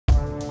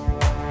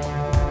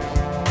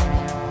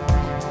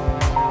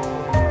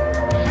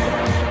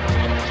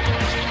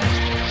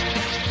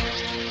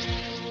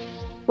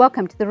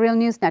Welcome to the Real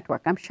News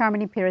Network. I'm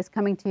Sharmini Pires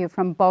coming to you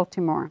from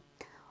Baltimore.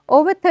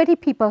 Over 30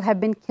 people have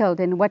been killed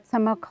in what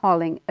some are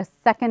calling a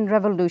second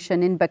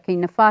revolution in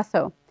Burkina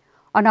Faso.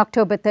 On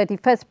October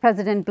 31st,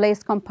 President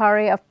Blaise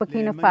Compaoré of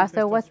Burkina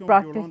Faso was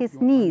brought to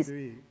his knees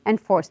and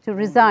forced to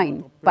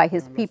resign by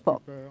his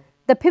people.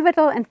 The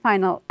pivotal and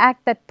final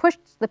act that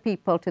pushed the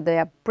people to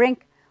their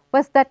brink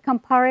was that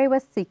Compaoré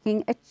was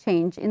seeking a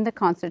change in the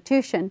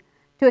constitution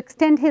to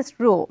extend his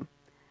rule.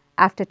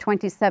 After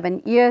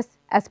 27 years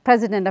as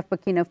president of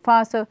Burkina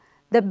Faso,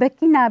 the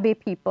Burkinabe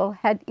people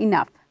had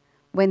enough.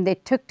 When they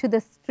took to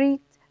the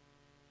streets,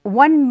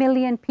 1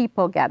 million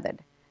people gathered.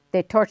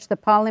 They torched the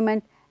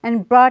parliament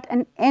and brought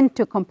an end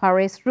to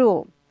Compaoré's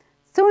rule.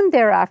 Soon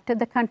thereafter,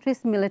 the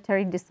country's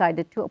military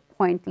decided to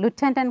appoint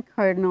Lieutenant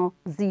Colonel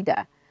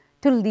Zida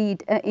to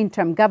lead an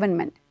interim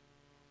government.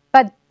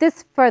 But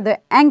this further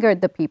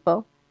angered the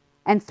people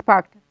and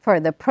sparked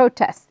further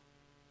protests.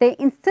 They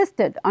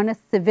insisted on a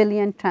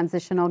civilian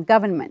transitional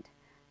government.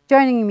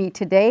 Joining me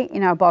today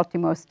in our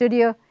Baltimore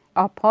studio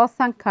are Paul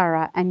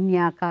Sankara and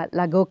Gnaka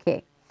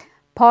Lagoke.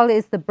 Paul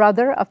is the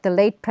brother of the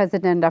late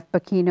president of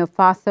Burkina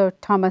Faso,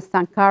 Thomas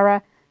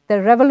Sankara,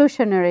 the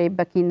revolutionary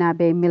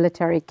Burkinabe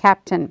military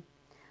captain.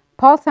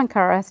 Paul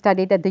Sankara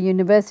studied at the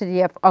University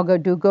of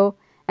Ouagadougou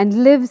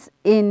and lives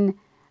in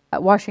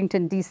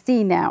Washington,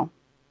 D.C. now.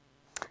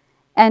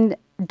 And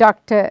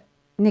Dr.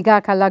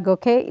 Gnaka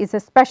Lagoke is a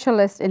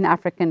specialist in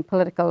African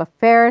political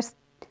affairs,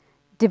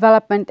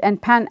 development,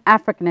 and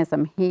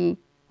Pan-Africanism. He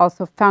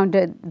also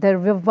founded the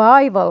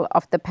revival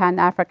of the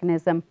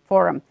Pan-Africanism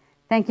Forum.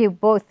 Thank you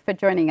both for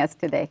joining us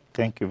today.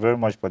 Thank you very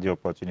much for the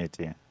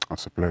opportunity.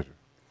 It's a pleasure.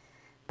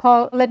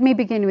 Paul, let me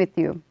begin with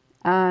you.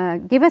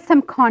 Give us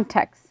some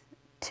context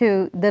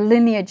to the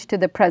lineage to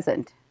the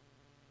present.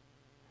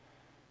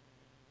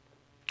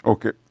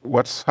 Okay,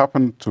 what's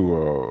happened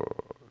to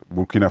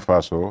Burkina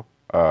Faso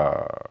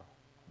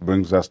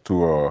brings us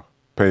to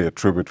pay a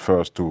tribute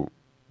first to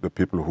the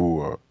people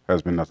who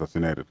has been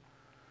assassinated.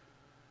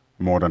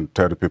 More than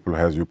 30 people,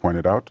 as you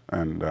pointed out,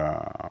 and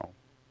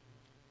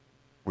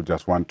we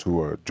just want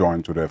to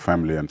join to their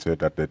family and say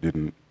that they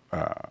didn't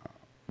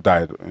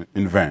die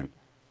in vain.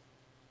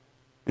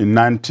 In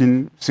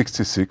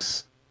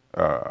 1966,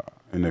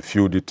 in a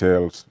few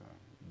details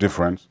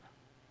difference,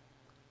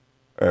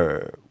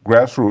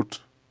 grassroots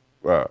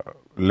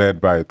led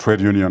by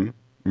trade union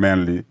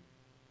mainly,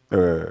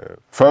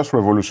 first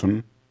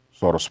revolution,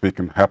 sort of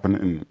speaking, happened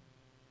in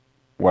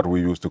what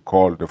we used to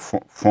call the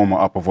former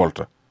Upper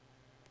Volta.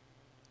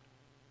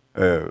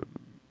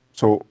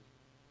 So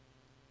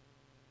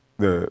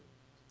the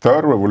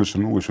third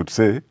revolution, we should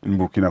say, in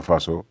Burkina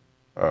Faso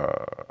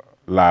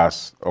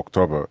last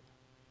October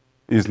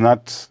is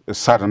not a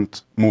sudden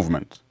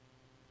movement.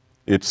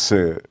 It's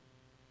a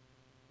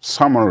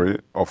summary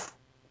of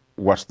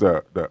what's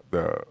the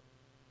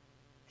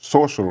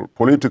social,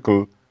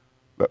 political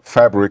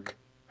fabric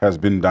has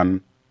been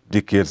done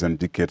decades and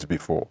decades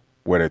before,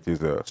 whether it is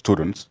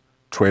students,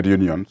 trade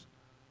unions,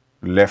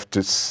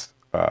 leftists,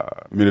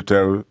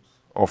 military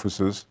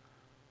officers,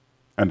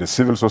 and the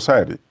civil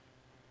society.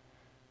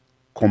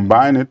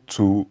 Combine it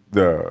to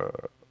the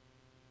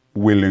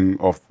willing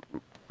of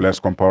Blaise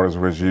Compaoré's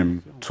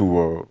regime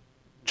to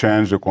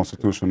change the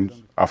constitution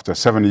after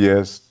 7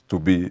 years to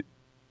be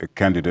a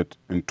candidate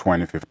in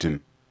 2015.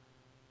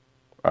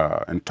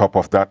 On top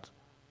of that,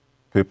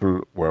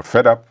 people were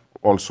fed up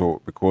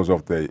also because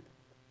of the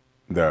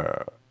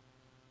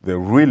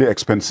really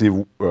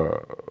expensive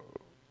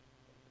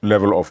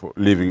level of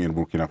living in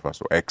Burkina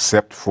Faso,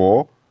 except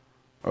for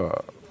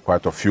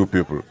quite a few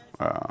people,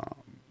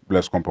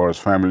 Blaise Compaoré's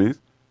family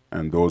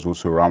and those who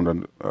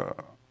surrounded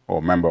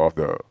or member of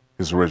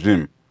his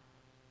regime.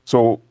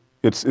 So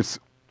it's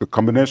the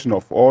combination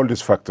of all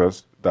these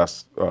factors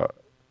that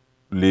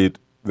lead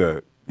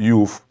the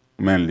youth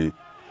mainly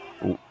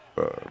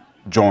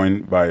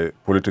joined by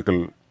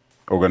political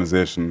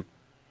organization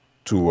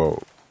to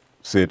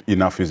say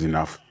enough is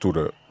enough to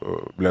the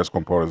Blaise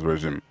Compaoré's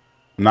regime.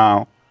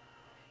 Now,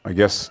 I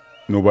guess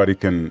nobody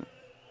can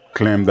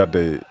claim that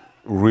they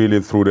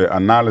really, through the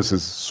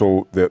analysis,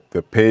 so the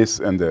pace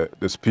and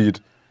the speed,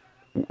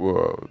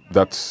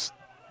 that's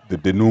the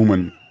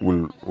denouement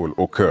will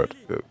occur.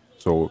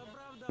 So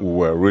we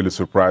were really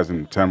surprised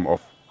in terms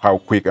of how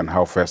quick and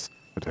how fast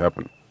it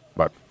happened.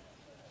 But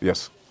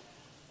yes,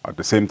 at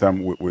the same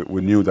time,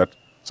 we knew that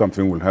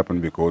something will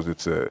happen because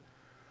it's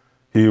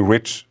he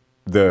reached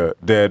the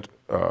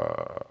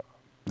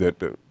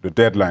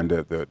deadline,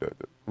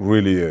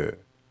 really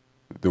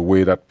the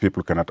way that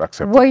people cannot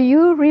accept. Were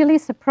you really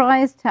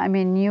surprised? I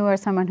mean, you are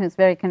someone who's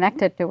very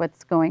connected to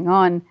what's going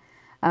on.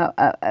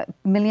 A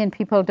million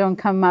people don't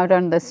come out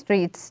on the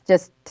streets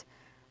just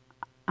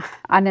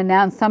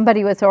unannounced.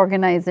 Somebody was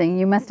organizing.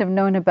 You must have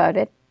known about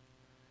it.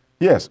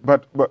 Yes,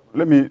 but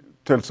let me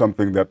tell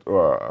something that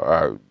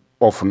I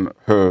often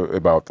hear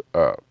about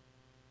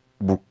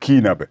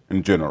Burkinabe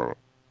in general.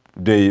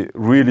 They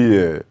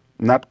really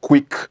not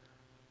quick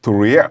to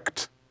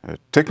react,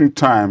 taking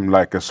time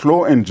like a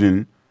slow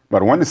engine.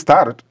 But when it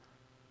started,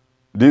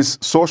 this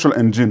social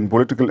engine,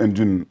 political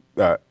engine,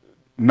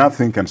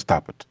 nothing can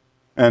stop it.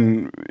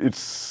 And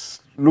it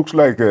looks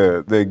like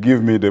they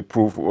give me the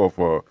proof of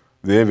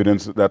the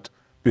evidence that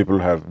people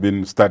have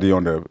been studying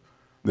on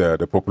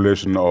the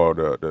population or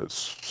the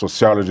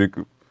sociology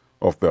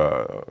of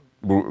the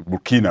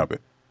Burkinabe.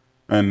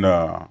 And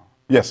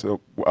yes,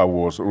 I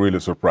was really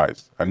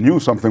surprised. I knew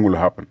something will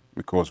happen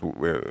because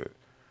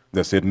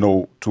they said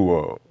no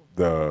to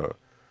the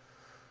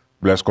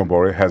Blaise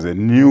Compaoré has a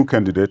new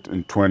candidate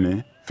in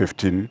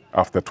 2015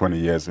 after 20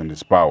 years in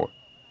his power.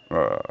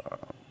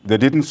 They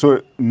didn't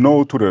say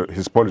no to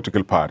his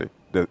political party,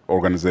 the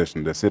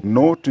organization. They said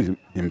no to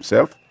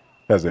himself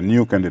as a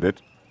new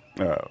candidate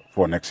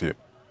for next year.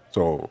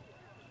 So,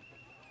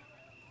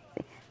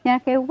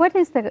 Gnaka, what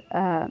is the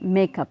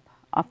makeup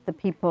of the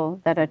people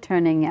that are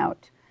turning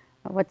out?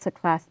 What's the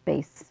class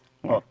base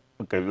here? Oh,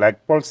 okay,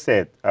 like Paul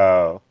said,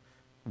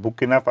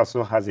 Burkina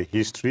Faso has a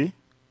history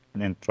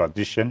and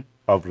tradition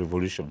of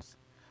revolutions.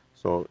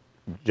 So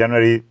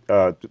January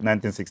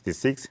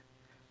 1966,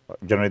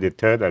 January the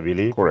 3rd, I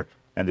believe. correct.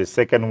 And the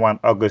second one,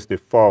 August the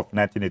 4th,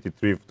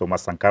 1983,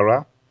 Thomas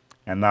Sankara.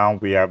 And now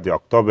we have the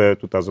October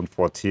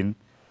 2014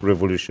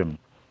 revolution.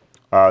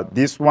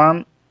 This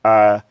one,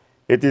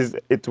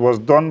 it was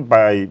done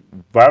by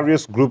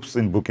various groups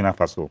in Burkina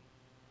Faso,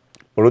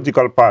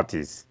 political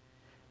parties,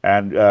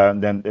 and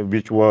then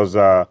which was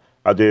the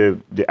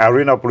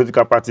arena of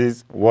political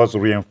parties was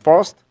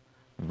reinforced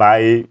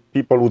by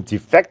people who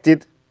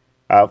defected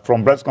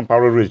from Blaise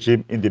Compaoré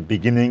regime in the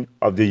beginning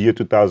of the year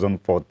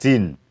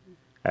 2014.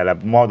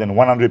 More than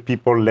 100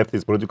 people left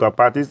his political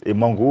parties,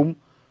 among whom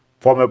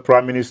former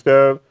prime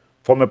minister,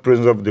 former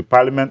president of the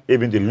parliament,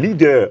 even the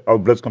leader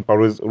of Blaise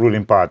Compaoré's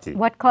ruling party.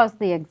 What caused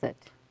the exit?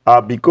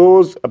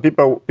 Because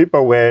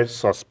people were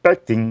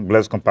suspecting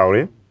Blaise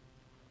Compaoré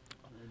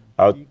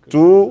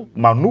to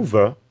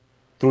maneuver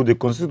through the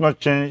constitutional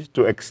change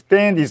to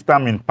extend his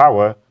term in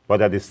power,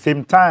 but at the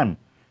same time,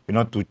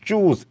 to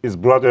choose his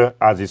brother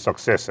as his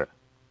successor.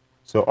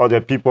 So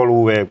other people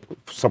who were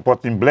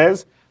supporting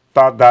Blaise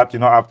thought that,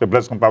 after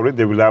Blaise Compaoré,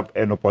 they will have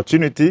an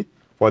opportunity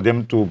for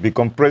them to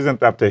become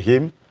president after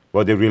him,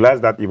 but they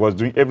realized that he was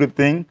doing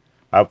everything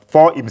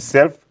for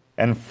himself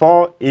and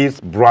for his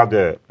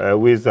brother,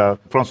 who is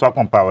François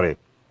Compaoré.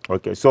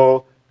 Okay,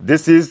 so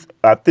this is,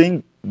 I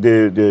think,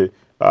 the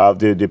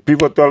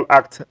pivotal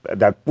act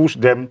that pushed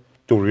them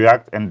to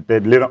react, and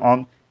then later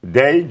on,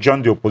 they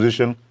joined the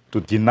opposition to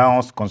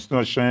denounce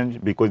constitutional change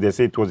because they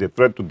say it was a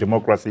threat to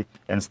democracy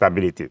and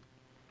stability.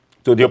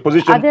 So the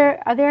opposition... Are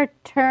there a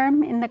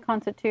term in the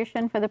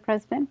constitution for the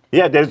president?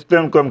 Yeah, there's a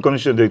term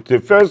constitution. The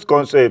first,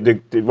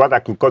 what I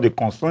could call the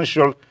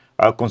constitutional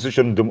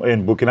constitution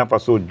in Burkina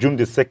Faso, June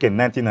the 2nd,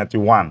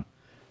 1991,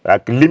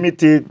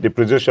 limited the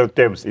presidential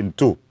terms in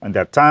 2. At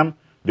that time,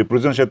 the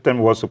presidential term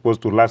was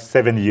supposed to last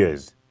 7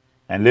 years.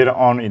 And later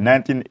on, in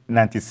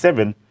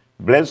 1997,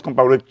 Blaise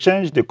Compaoré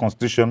changed the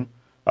constitution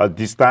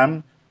this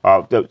time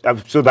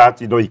so that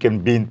he can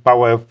be in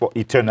power for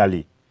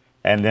eternally.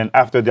 And then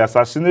after the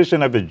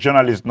assassination of the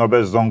journalist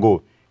Norbert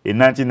Zongo in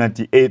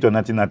 1998 or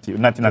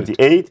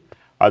 1998,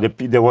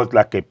 there was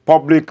like a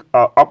public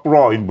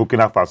uproar in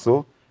Burkina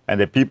Faso, and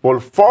the people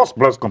forced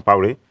Blaise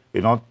Compaoré,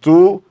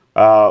 to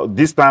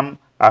this time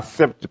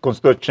accept the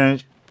constitutional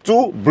change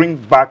to bring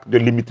back the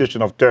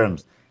limitation of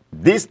terms.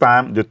 This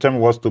time, the term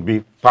was to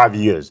be 5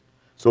 years.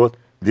 So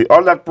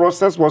all that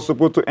process was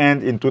supposed to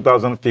end in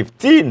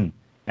 2015.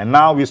 And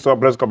now we saw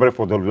Blaise Compaoré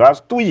for the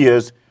last 2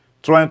 years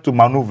trying to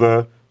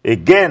maneuver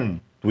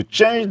again to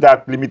change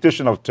that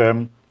limitation of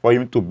term for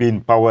him to be in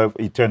power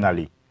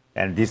eternally.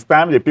 And this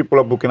time, the people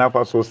of Burkina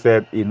Faso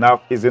said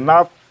enough is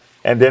enough.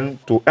 And then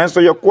to answer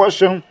your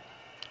question,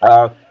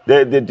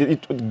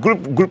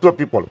 group of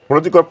people,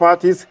 political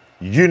parties,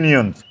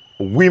 unions,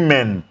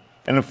 women,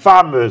 and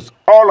farmers,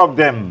 all of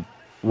them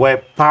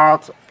were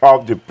part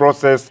of the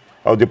process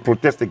of the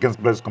protest against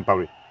Blaise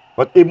Compaoré.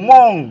 But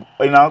among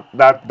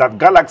that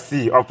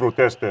galaxy of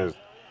protesters,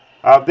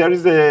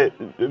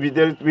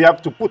 we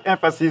have to put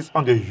emphasis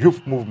on the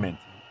youth movement.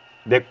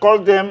 They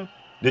called them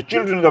the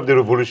children of the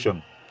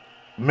revolution.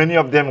 Many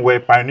of them were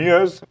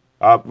pioneers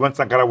when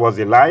Sankara was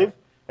alive,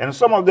 and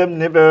some of them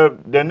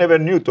never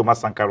knew Thomas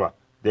Sankara.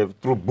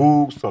 Through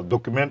books or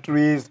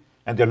documentaries,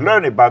 and they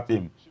learned about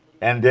him.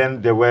 And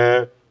then they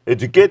were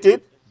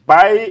educated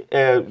by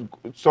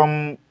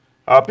some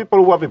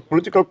people who have a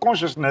political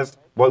consciousness,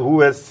 but who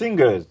were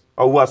singers,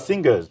 or who are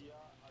singers.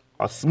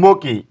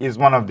 Smokey is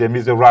one of them,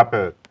 he's a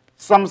rapper.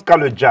 Sam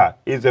Skaloja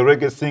is a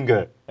reggae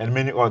singer, and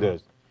many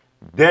others.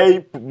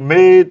 They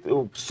made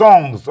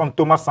songs on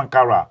Thomas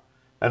Sankara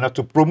and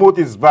to promote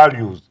his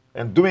values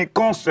and doing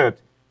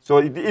concerts. So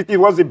it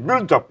was a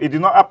build-up. It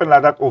did not happen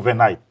like that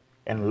overnight.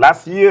 And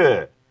last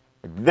year,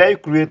 they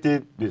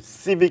created the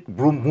civic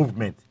broom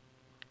movement.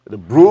 The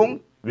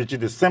broom, which is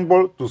the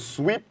symbol to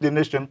sweep the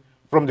nation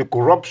from the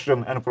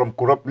corruption and from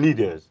corrupt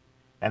leaders.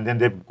 And then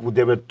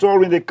they were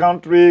touring the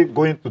country,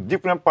 going to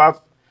different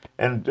parts,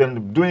 and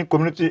doing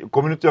community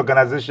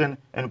organization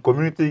and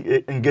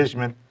community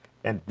engagement.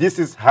 And this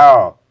is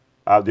how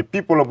the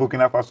people of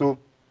Burkina Faso,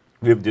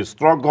 with the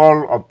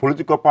struggle of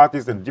political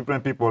parties and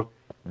different people,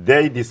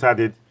 they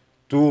decided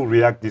to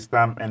react this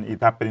time, and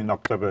it happened in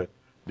October,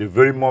 the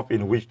very month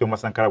in which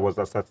Thomas Sankara was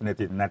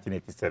assassinated in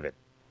 1987.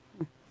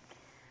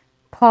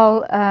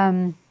 Paul,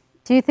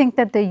 do you think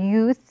that the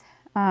youth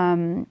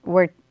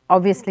were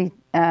obviously,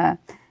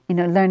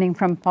 learning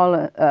from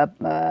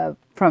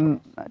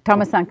from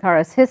Thomas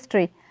Sankara's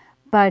history,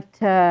 but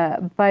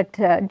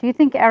do you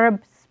think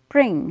Arab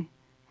Spring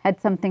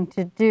had something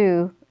to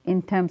do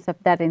in terms of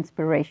that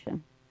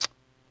inspiration?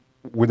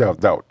 Without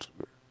doubt,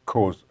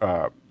 because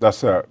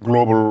that's a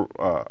global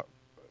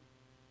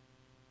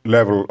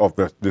level of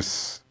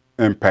this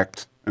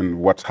impact and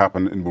what's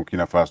happened in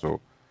Burkina Faso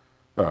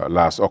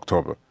last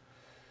October.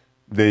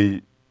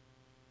 They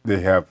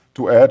have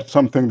to add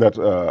something that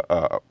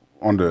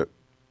on the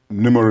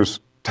numerous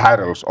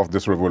titles of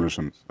this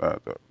revolution,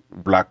 the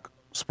Black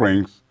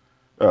Springs,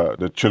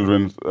 the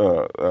Children's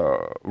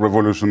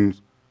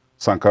Revolutions,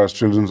 Sankara's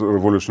Children's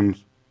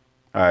Revolutions.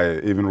 I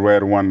even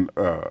read one,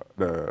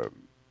 the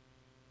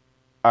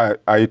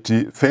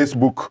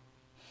Facebook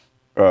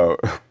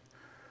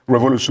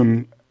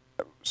revolution,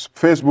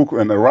 Facebook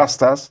and the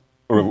Rastas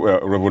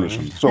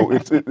revolution. So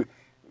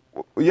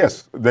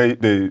yes,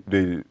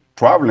 they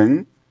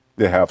traveling.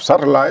 They have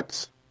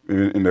satellites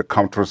in the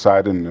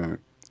countryside in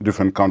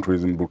different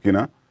countries in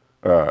Burkina,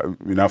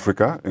 in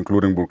Africa,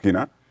 including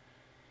Burkina.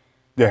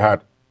 They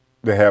have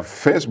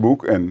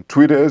Facebook and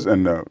Twitters,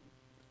 and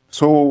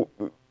so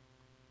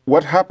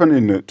what happened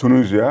in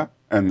Tunisia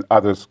and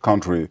other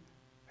countries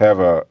have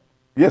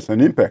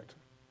an impact.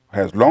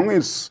 As long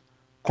as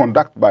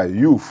conducted by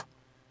youth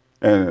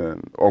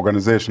and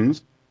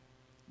organizations,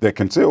 they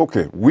can say,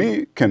 okay,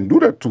 we can do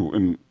that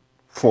too,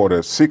 for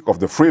the sake of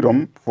the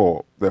freedom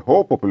for the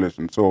whole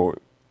population. So,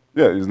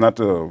 yeah, it's not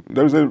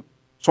there is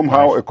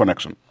somehow a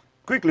connection.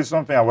 Quickly,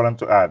 something I wanted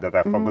to add that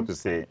I forgot to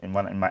say in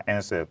my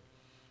answer.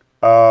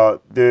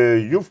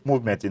 The youth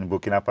movement in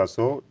Burkina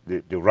Faso,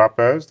 the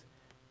rappers,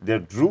 they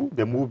drew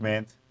the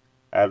movement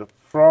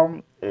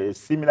from a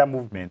similar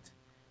movement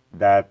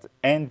that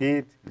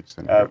ended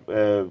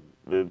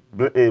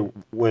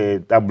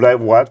with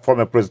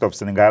former president of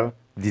Senegal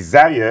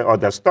desire, or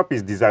that stopped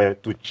his desire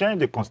to change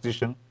the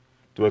constitution,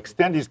 to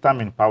extend his time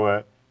in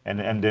power,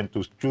 and then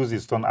to choose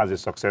his son as a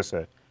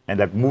successor. And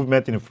that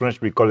movement in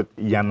French, we call it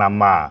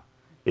Yanama.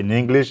 In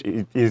English,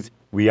 it is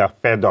we are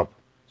fed up.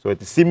 So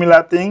it's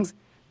similar things.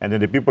 And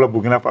then the people of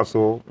Burkina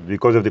Faso,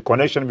 because of the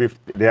connection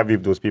they have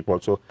with those people.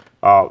 So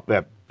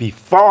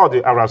before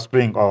the Arab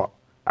Spring, or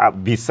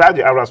beside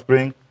the Arab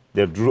Spring,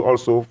 they drew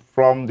also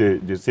from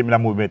the similar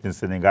movement in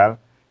Senegal.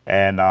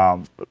 And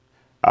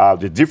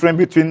the difference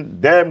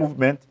between their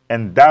movement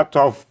and that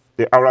of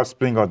the Arab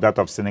Spring or that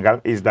of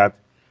Senegal is that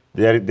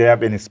they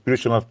have an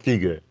inspirational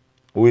figure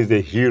who is the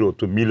hero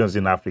to millions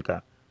in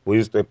Africa, who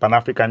is a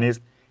Pan-Africanist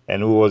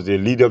and who was the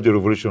leader of the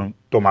revolution,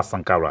 Thomas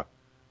Sankara.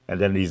 And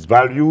then his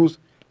values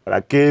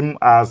came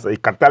as a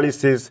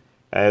catalyst, to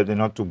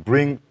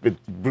bring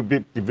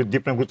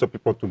different groups of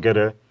people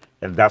together.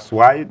 And that's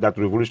why that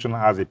revolution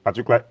has a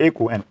particular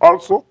echo. And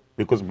also,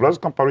 because Blaise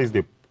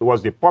Compaoré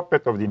was the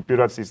puppet of the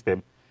imperial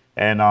system,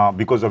 and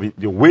because of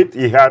the weight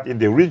he had in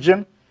the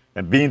region,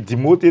 and being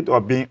demoted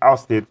or being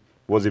ousted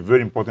was a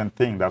very important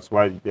thing. That's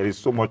why there is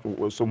so much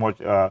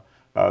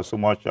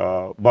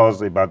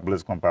buzz about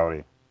Blaise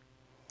Compaoré.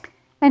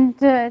 And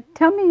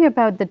tell me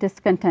about the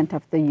discontent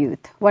of the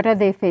youth. What are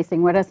they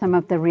facing? What are some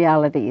of the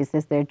realities?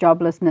 Is there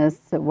joblessness?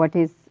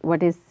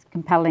 What is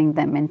compelling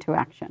them into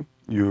action?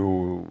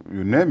 You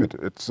name it.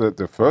 It's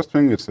the first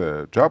thing. It's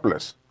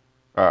jobless,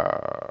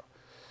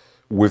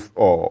 with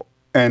or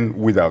and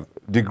without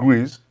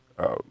degrees,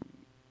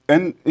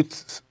 and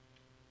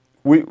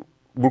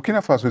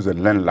Burkina Faso is a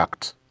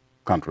landlocked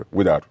country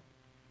without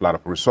a lot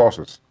of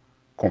resources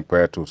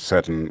compared to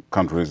certain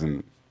countries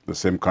in the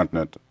same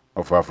continent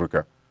of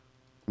Africa.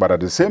 But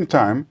at the same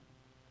time,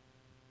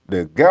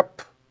 the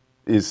gap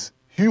is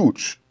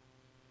huge,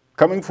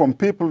 coming from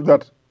people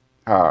that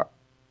are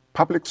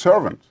public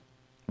servants.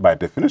 By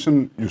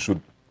definition, you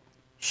should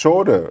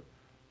show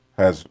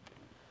as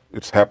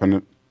it's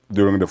happened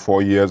during the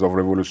 4 years of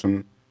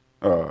revolution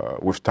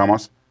with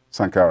Thomas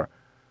Sankara.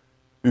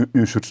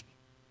 You should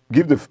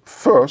give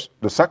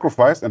the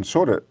sacrifice and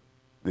show the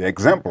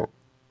example.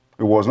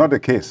 It was not the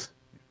case.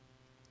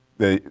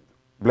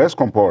 Blaise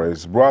Compaoré,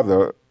 his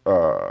brother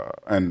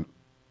and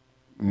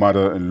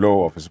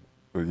mother-in-law of his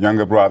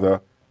younger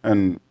brother,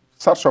 and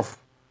such of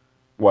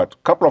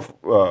couple of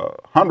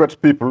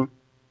hundred people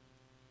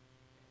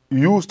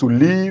used to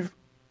live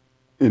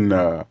in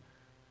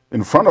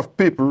front of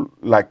people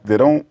like they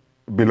don't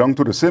belong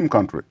to the same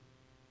country.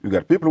 You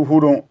got people who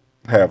don't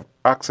have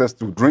access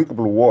to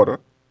drinkable water.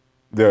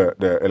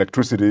 The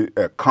electricity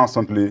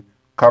constantly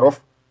cut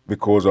off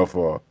because of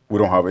we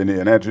don't have any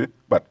energy,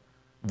 but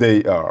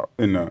they are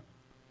in a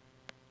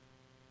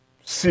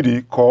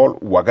city called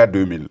Ouaga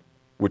 2000,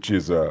 which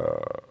is a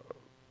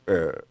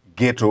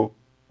ghetto,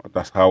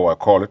 that's how I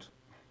call it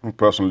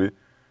personally,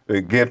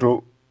 a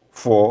ghetto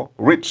for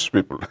rich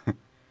people,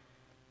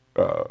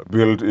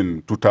 built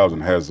in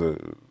 2000, has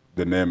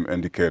the name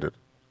indicated,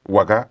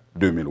 Ouaga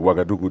 2000,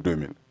 Ouagadougou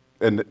 2000.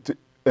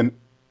 And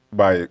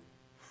by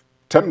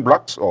 10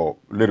 blocks or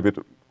a little bit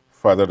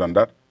further than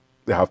that,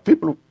 they have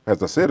people,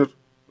 as I said it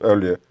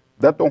earlier,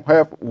 that don't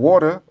have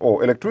water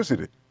or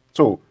electricity.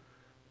 So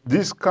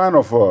this kind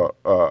of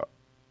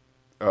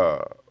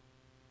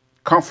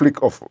conflict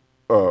of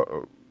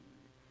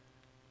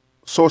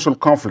social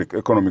conflict,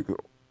 economic,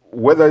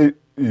 whether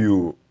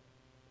you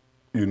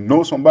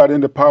know somebody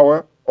in the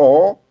power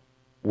or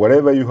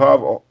whatever you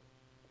have, or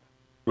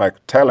like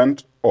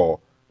talent or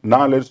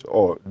knowledge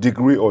or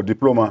degree or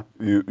diploma,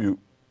 you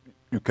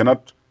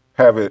cannot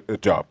have a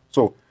job.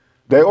 So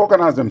they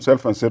organized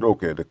themselves and said,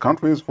 okay, the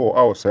country is for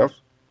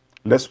ourselves.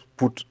 Let's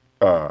put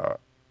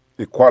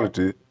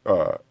equality,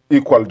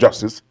 equal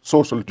justice,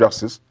 social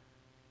justice,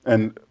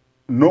 and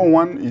no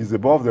one is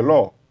above the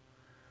law.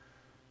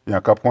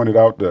 Gnaka pointed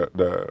out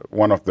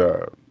one of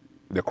the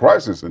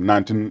crises in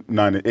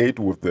 1998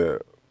 with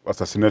the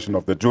assassination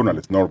of the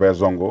journalist Norbert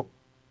Zongo.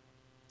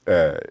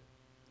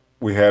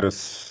 We had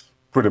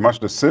pretty much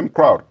the same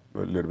crowd, a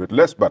little bit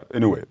less, but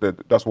anyway,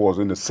 that was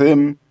in the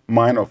same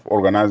mind of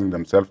organizing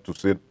themselves to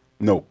say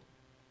no.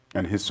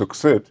 And he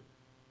succeeded,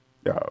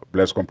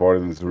 Blaise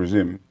Compaoré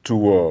regime,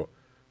 to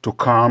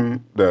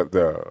calm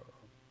the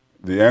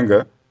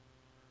anger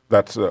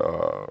that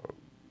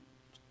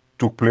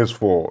took place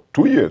for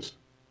 2 years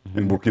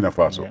in Burkina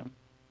Faso. Yeah.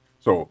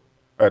 So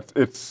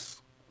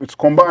it's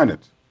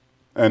combined,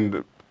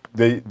 and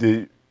they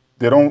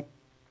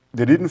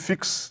didn't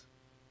fix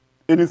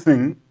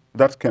anything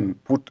that can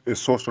put a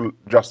social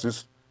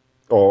justice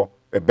or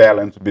a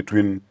balance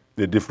between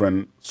the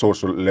different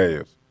social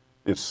layers.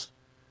 It's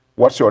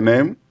what's your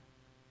name?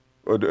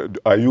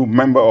 Are you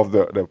member of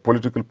the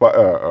political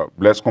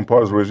Blaise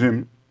Compaoré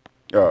regime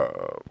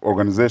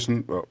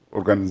organization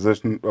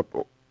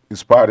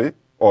his party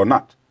or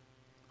not?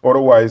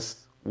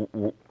 Otherwise,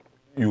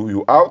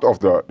 you out of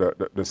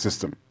the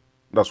system.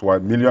 That's why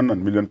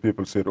million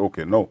people said,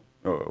 okay, no,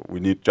 we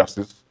need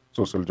justice,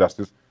 social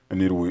justice, and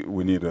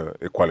we need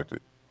equality.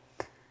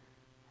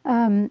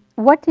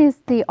 What is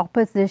the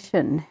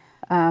opposition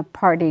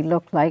party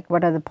look like?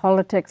 What are the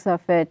politics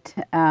of it,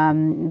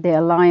 the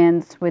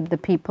alliance with the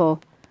people,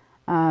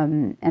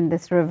 and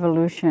this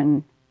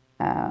revolution?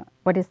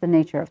 What is the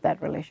nature of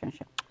that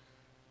relationship?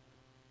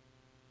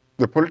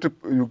 The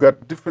you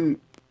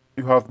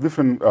have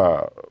different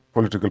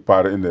political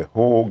parties in the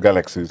whole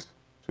galaxies,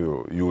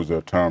 to use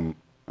a term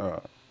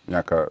that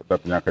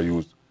Gnaka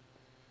used.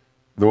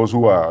 Those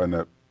who are in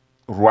a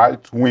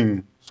right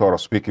wing, sort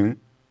of speaking,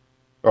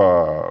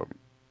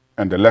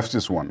 and the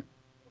leftist one,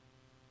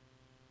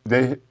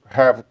 they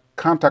have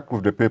contact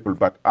with the people,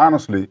 but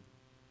honestly,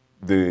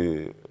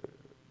 the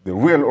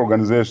real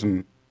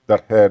organization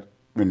that had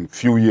in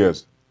few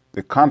years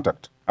the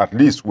contact, at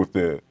least with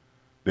the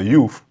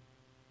youth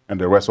and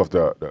the rest of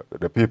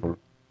the people,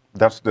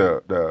 that's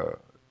the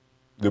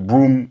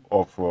broom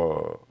of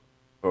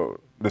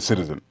the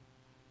citizen,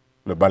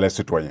 le ballet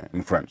citoyen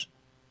in French.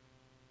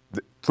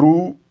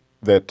 Through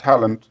their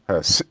talent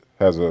as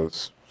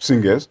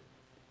singers,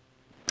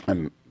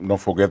 and don't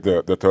forget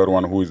the third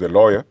one, who is a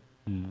lawyer,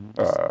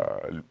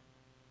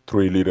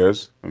 3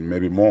 leaders and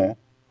maybe more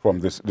from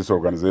this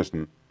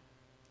organization.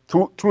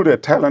 Through their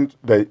talent,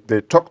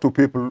 they talk to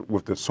people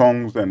with the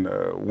songs, and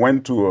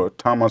went to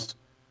Thomas,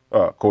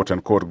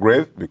 quote-unquote,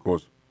 grave,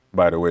 because,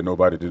 by the way,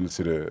 nobody didn't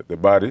see the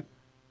body.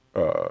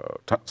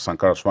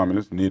 Sankara's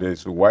family, neither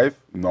his wife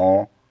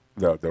nor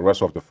the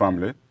rest of the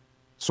family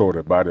saw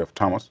the body of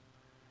Thomas.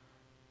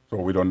 So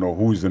we don't know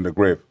who is in the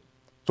grave.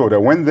 So they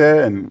went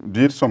there and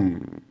did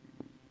some,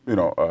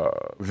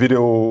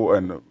 video,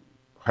 and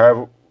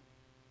have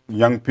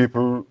young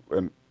people.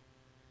 And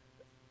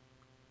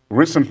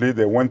recently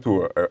they went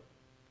to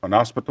an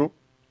hospital,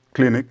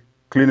 clinic,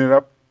 clean it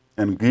up,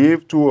 and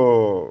gave to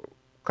a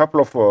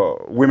couple of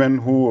women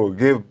who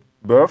gave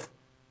birth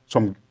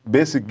some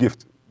basic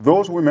gift.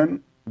 Those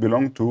women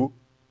belong to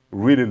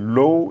really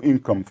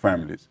low-income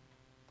families.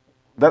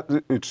 That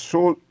it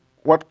shows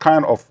what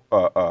kind of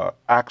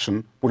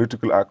action,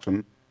 political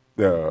action,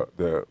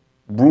 the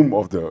broom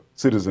of the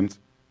citizens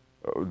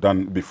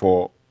done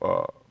before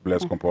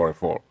Blaise Compaoré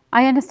fall.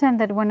 I understand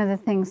that one of the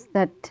things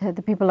that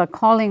the people are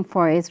calling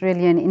for is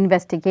really an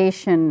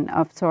investigation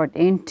of sort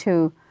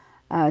into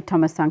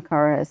Thomas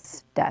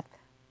Sankara's death.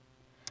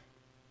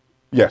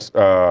 Yes,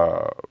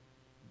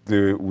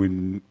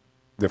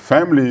 the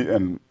family,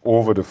 and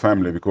over the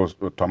family, because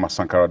Thomas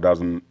Sankara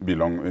doesn't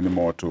belong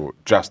anymore to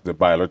just the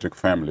biological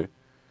family.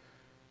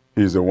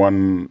 He's the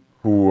one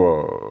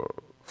who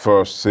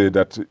first said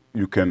that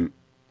you can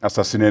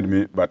assassinate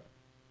me, but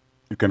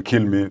you can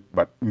kill me,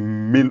 but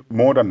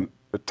more than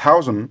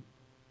 1,000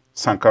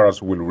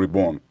 Sankaras will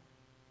reborn.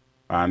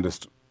 I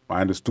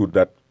understood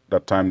that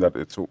time that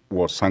it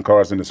was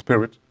Sankaras in the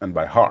spirit and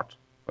by heart.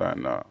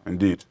 And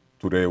indeed,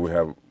 today we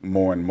have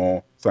more and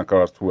more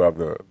Sankaras throughout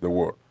the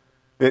world.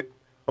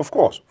 Of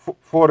course,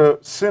 for the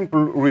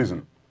simple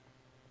reason,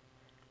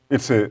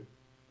 it's a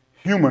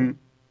human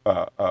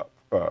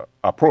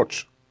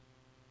approach.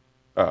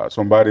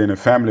 Somebody in a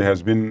family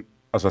has been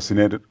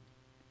assassinated.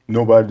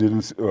 Nobody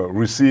didn't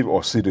receive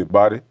or see the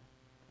body.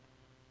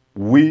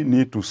 We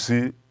need to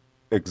see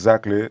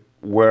exactly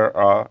where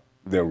are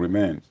their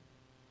remains.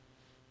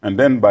 And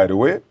then, by the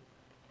way,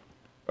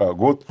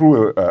 go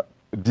through a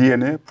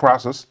DNA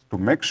process to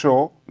make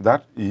sure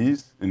that he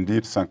is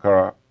indeed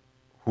Sankara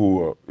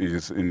who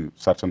is in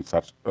such and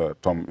such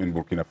tomb in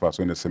Burkina Faso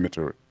in a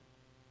cemetery.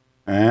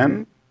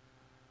 And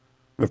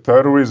the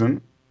third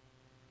reason,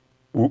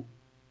 it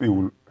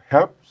will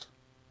help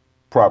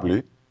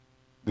probably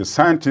the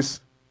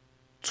scientists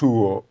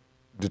to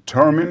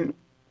determine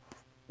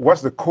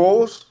what's the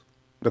cause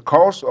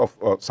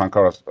of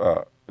Sankara's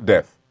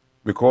death,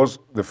 because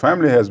the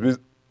family has been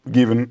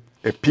given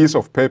a piece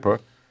of paper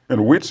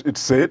in which it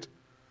said,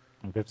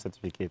 death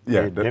certificate.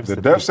 Yeah, the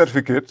death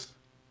certificate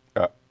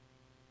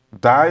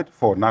died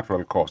for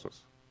natural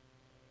causes.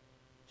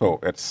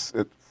 So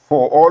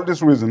for all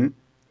this reason,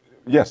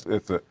 yes,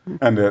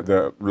 and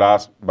the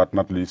last but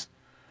not least,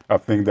 I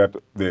think that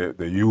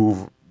the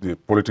youth, the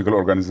political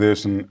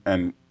organization,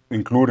 and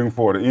including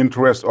for the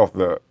interest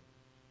of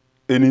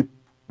any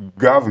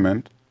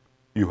government,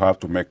 you have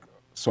to make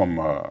some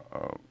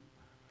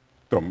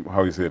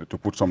how you say it, to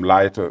put some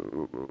light,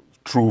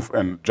 truth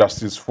and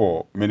justice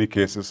for many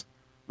cases,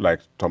 like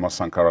Thomas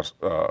Sankara's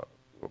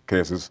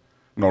cases,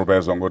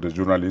 Norbert Zongo, the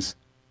journalist,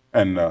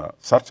 and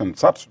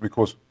such,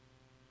 because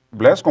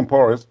Blaise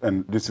Compaoré,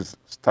 and this is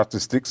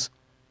statistics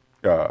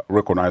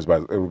recognized by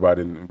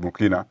everybody in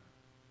Burkina,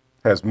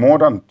 has more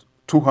than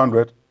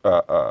 200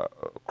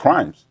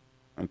 crimes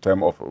in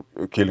terms of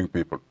killing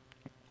people.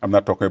 I'm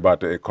not talking about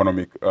the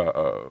economic,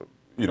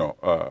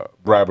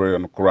 bribery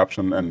and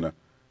corruption, and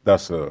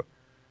that's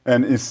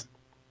and it's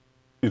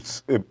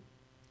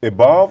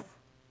above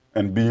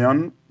and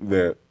beyond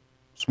the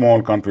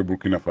small country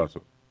Burkina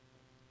Faso,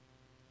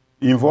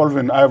 involved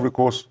in Ivory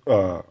Coast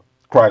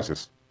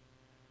crisis,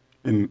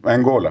 in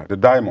Angola, the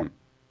diamond,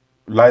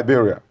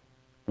 Liberia,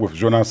 with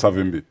Jonas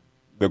Savimbi,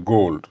 the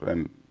gold,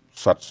 and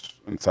such,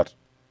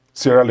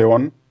 Sierra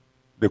Leone,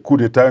 the coup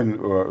d'etat in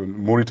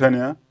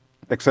Mauritania,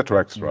 etc.,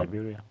 etc.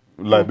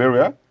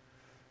 Liberia.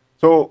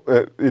 So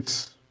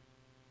it's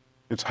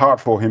hard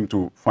for him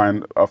to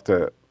find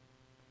after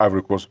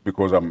Ivory Coast,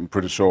 because I'm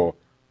pretty sure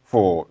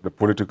for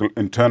the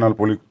internal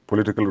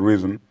political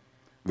reason,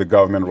 the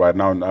government right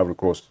now in Ivory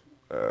Coast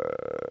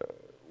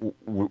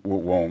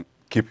won't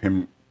keep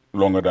him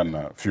longer than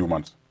a few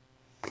months.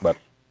 But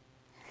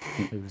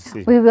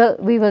we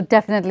will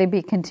definitely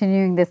be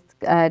continuing this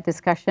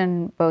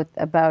discussion, both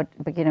about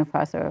Burkina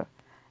Faso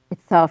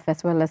itself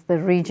as well as the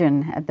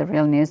region at The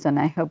Real News, and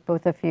I hope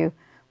both of you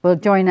will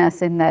join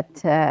us in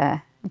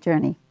that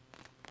journey.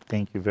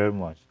 Thank you very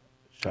much,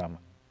 Sharman.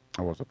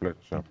 It was a pleasure,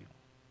 Sharman.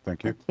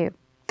 Thank you. Thank you.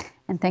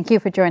 And thank you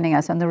for joining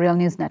us on The Real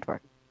News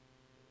Network.